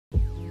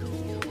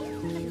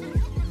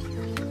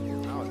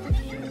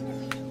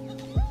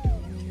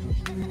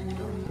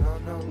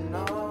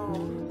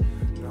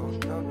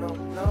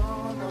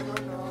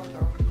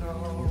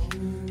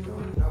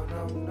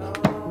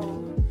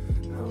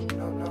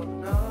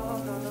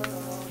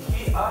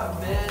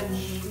up,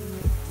 bitch?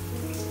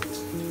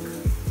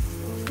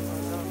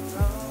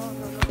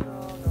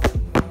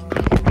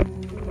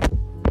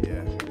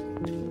 Yeah.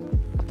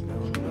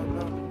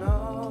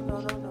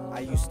 I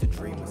used to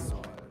dream of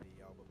somebody.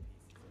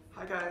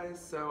 Hi guys,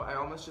 so I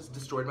almost just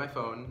destroyed my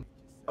phone.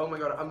 Oh my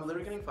god, I'm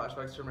literally getting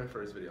flashbacks to my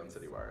first video on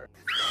Citywire.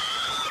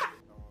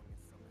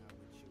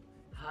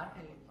 Hi.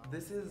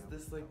 This is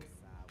this like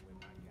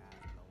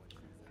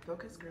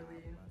focus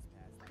girly.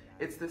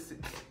 It's this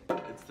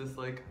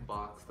like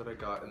box that I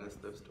got in this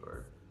thrift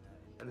store.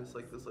 And it's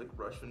like this like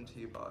Russian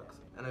tea box.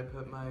 And I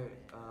put my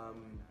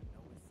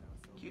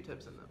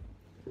Q-tips in them.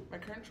 My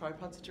current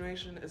tripod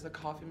situation is a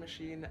coffee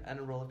machine and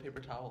a roll of paper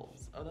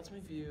towels. Oh, that's my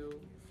view.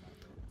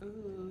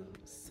 Ooh,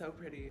 so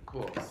pretty.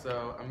 Cool,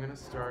 so I'm gonna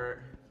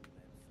start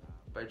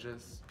by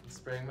just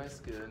spraying my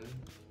skin.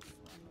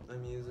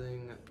 I'm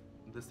using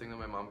this thing that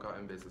my mom got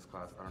in business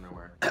class, I don't know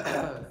where.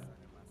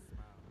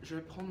 Je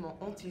vais prendre mon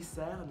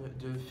anti-cerne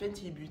de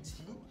Fenty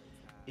Beauty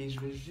et je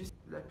vais juste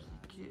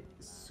l'appliquer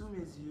sous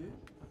mes yeux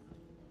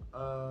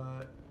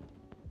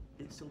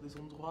et sur des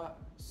endroits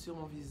sur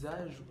mon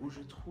visage où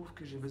je trouve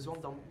que j'ai besoin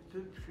d'un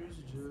peu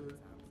plus de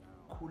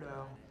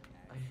couleur.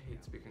 I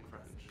hate speaking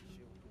French.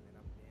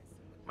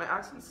 My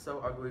accent's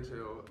so ugly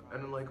too,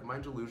 and like my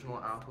delusional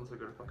ass wants to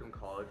go to fucking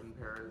college in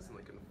Paris and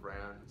like in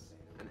France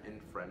and in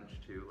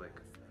French too,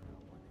 like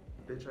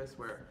bitch I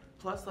swear.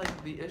 Plus like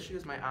the issue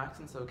is my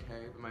accent's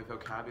okay, but my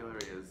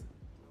vocabulary is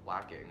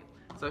lacking.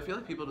 So I feel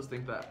like people just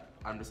think that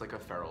I'm just like a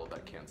feral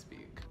that can't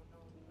speak.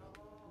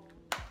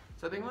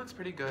 So I think it looks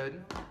pretty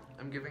good.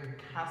 I'm giving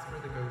Casper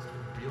the Ghost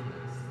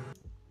realness.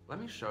 Let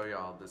me show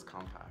y'all this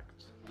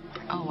compact.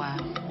 Oh wow.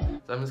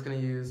 So I'm just gonna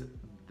use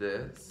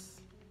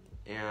this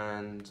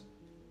and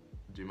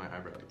do my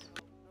eyebrows.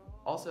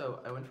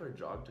 Also, I went for a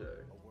jog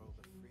today.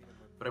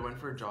 But I went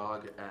for a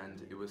jog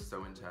and it was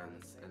so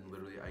intense and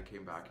literally I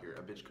came back here,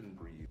 a bitch couldn't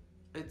breathe.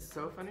 It's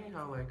so funny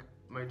how like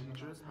my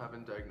teachers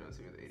haven't diagnosed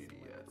me with ADD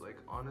yet. Like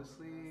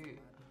honestly,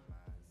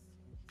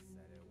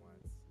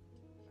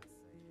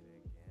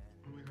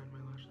 oh my god,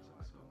 my lashes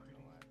look so pretty.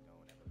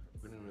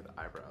 I'm gonna do with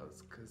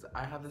eyebrows because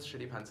I have this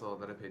shitty pencil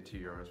that I paid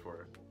 €2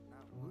 for.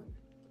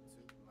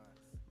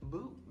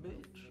 Boo,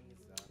 bitch.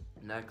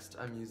 Next,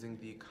 I'm using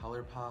the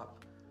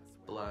ColourPop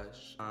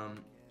blush.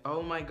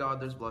 Oh my god,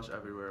 there's blush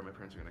everywhere. My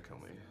parents are gonna kill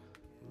me.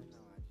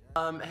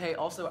 Oops. Hey,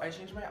 also, I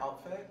changed my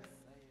outfit.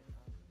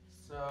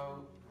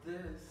 So,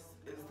 this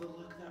is the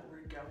look that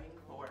we're going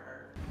for.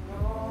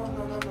 No,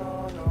 no, no,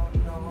 no,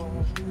 no,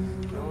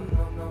 no,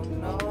 no, no, no,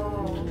 no,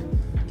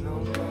 no, no,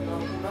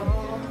 no, no.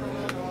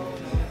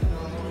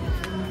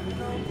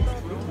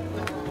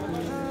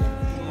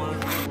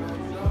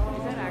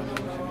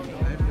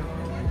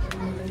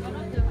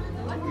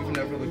 We've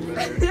never looked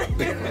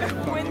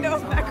better. Window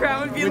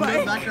background would be like.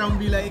 Window background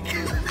be like.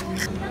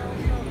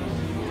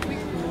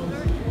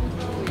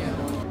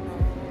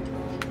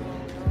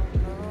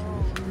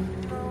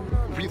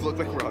 We look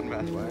like we're on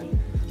meth.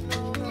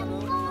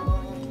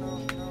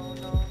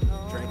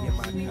 Drinking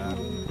my cup,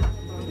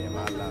 in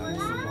my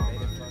life.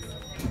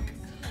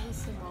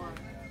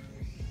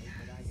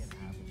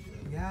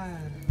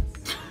 Yes.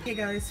 Hey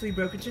guys, so we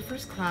broke into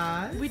first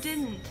class. We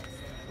didn't.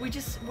 We're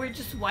just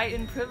white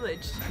and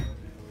privileged.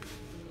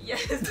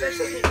 Yes,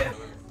 especially you.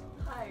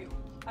 Hi,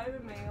 I'm a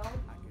male.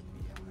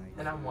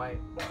 And I'm white.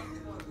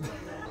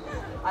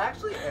 I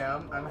actually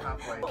am. I'm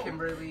half white.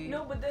 Kimberly.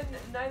 No, but then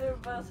neither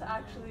of us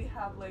actually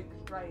have like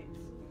rights.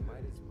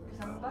 Because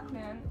I'm a black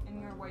man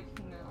and you're a white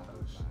female.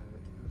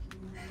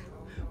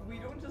 We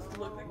don't just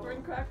look like we're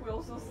in crack, we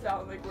also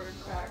sound like we're in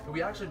crack.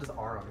 We actually just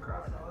are on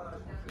crack.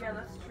 Yeah,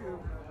 that's true.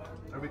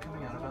 Are we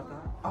coming out about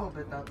that? Oh,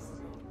 but that's.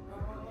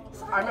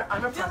 Sorry,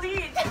 I'm a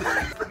delete.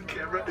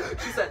 camera.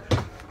 She said.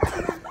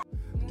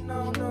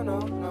 No, no, no,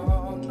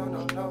 no, no,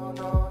 no, no,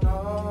 no,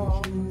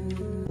 no.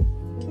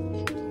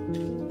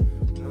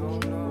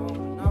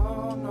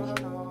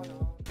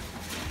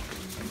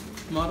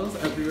 Models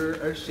everywhere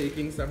are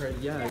shaking so hard.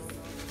 Yes.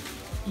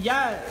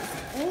 Yes.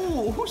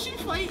 Ooh, who she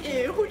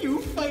fighting? Who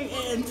you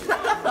fighting?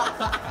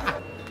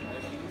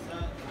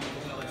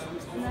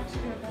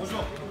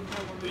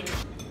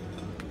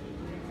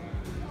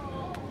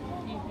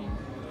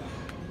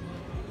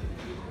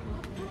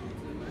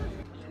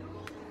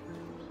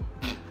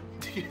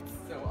 It's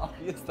so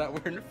obvious that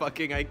we're in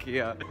fucking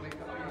IKEA.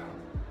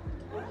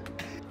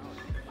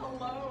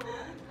 Hello.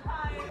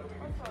 Hi.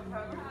 What's up,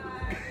 Hi.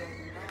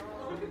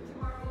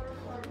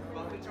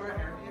 Welcome to our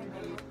Airbnb.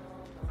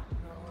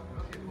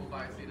 Okay, cool.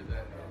 Bye. See you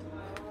today.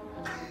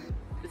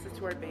 This is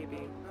to our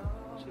baby.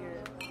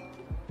 Cheers.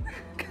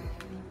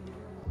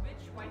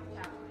 Which white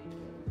family?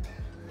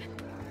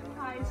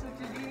 Hi, so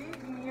today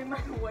me and my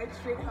white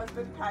straight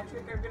husband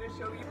Patrick are gonna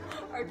show you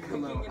our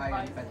cooking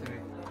advice.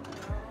 Patrick.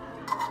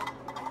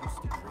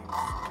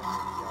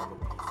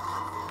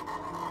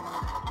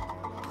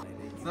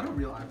 Is that a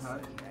real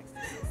iPad?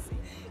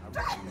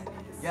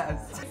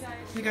 Yes.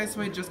 Hey guys,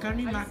 so I just got a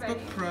new MacBook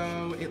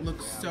Pro. It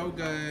looks so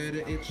good.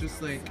 It's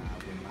just like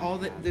all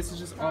that. This is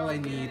just all I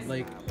need.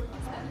 Like,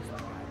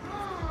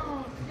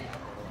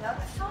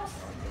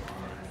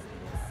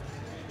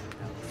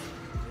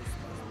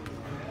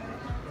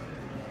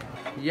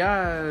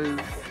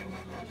 Yes.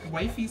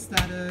 Wifey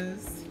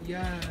status.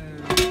 Yes.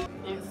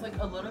 It's like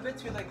a little bit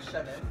too like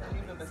chevet for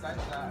me, but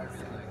besides that, I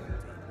really like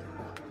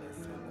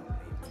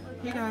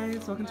it. Hey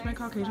guys, welcome to my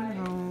Caucasian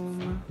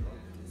home.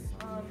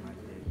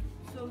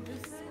 So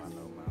this is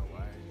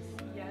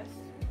yes.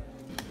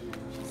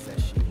 She said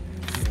she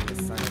seen the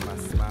sun in my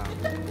smile,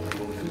 the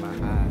moon in my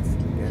eyes.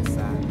 Guess I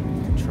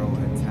control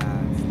her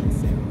ties.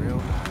 Say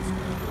real eyes,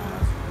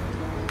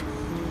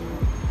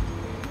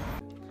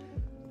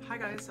 Hi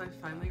guys, so I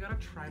finally got a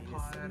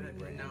tripod.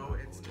 No,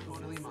 it's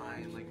totally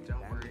mine. Like,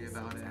 don't worry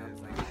about it.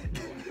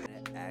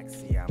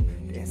 See,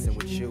 I'm dancing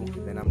with you,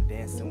 then I'm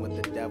dancing with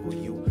the devil.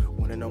 You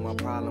wanna know my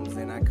problems,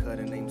 and I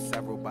could've named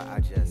several, but I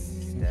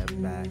just step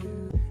back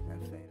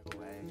and fade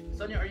away.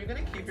 Sonia, are you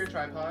gonna keep your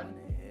tripod?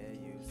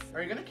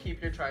 Are you gonna keep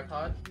your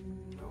tripod?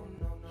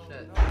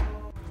 Shit. I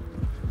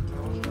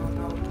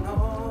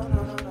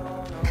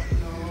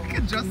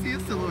can just see a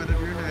silhouette of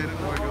your head.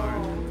 Oh my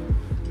god.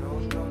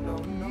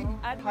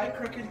 Hi,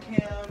 Crooked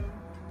Cam.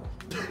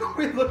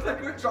 We look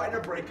like we're trying to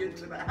break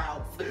into the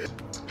house.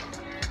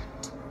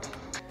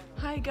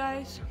 Hi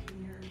guys.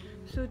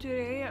 So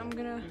today I'm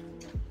gonna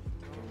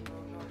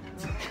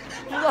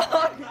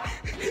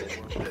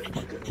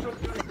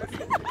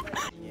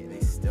Yeah,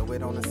 they still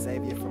wait on a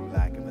savior from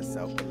lack of a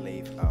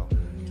self-belief. Oh,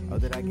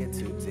 did I get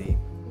too deep?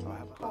 Oh,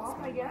 how about off,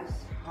 I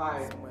guess.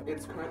 Hi,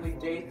 it's currently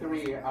day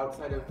 3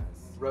 outside of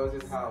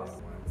Rose's house.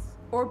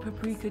 Or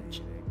paprika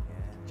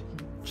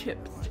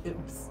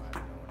chips.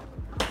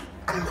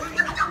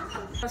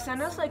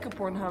 Send us like a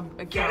Pornhub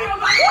account.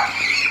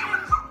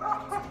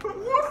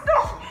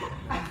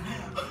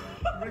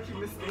 Rookie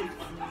mistake.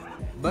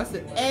 Bust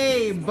it.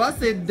 Hey,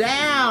 bust it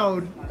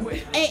down.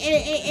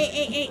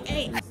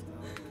 Hey.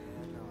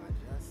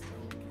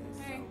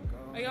 Hey,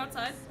 are you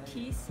outside?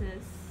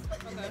 Pieces.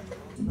 Okay.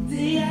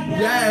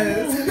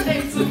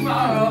 Yes.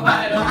 Tomorrow,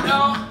 I don't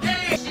know.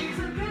 Hey. She's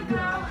a good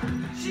girl.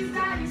 She's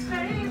daddy's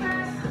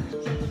favorite.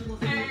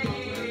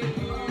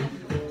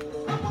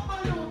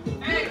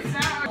 Hey,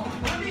 Sarah.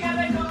 Let me have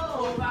a go.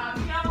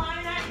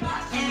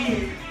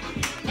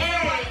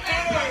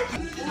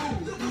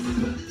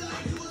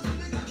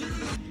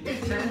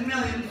 It's 10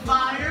 million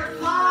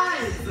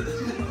fireflies.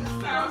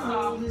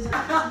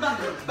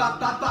 Ba,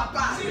 ba, ba,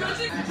 ba.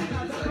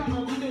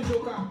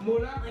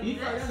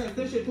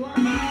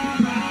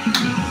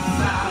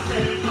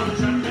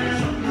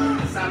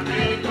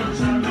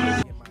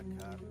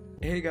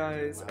 Hey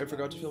guys, I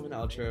forgot to film an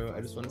outro.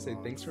 I just want to say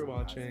thanks for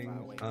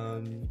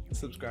watching.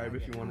 Subscribe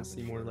if you want to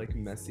see more like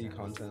messy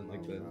content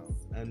like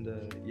this. And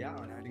yeah,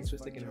 thanks for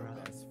sticking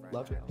around.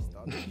 Love y'all.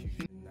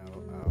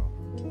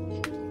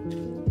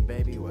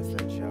 baby, what's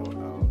that, Joe?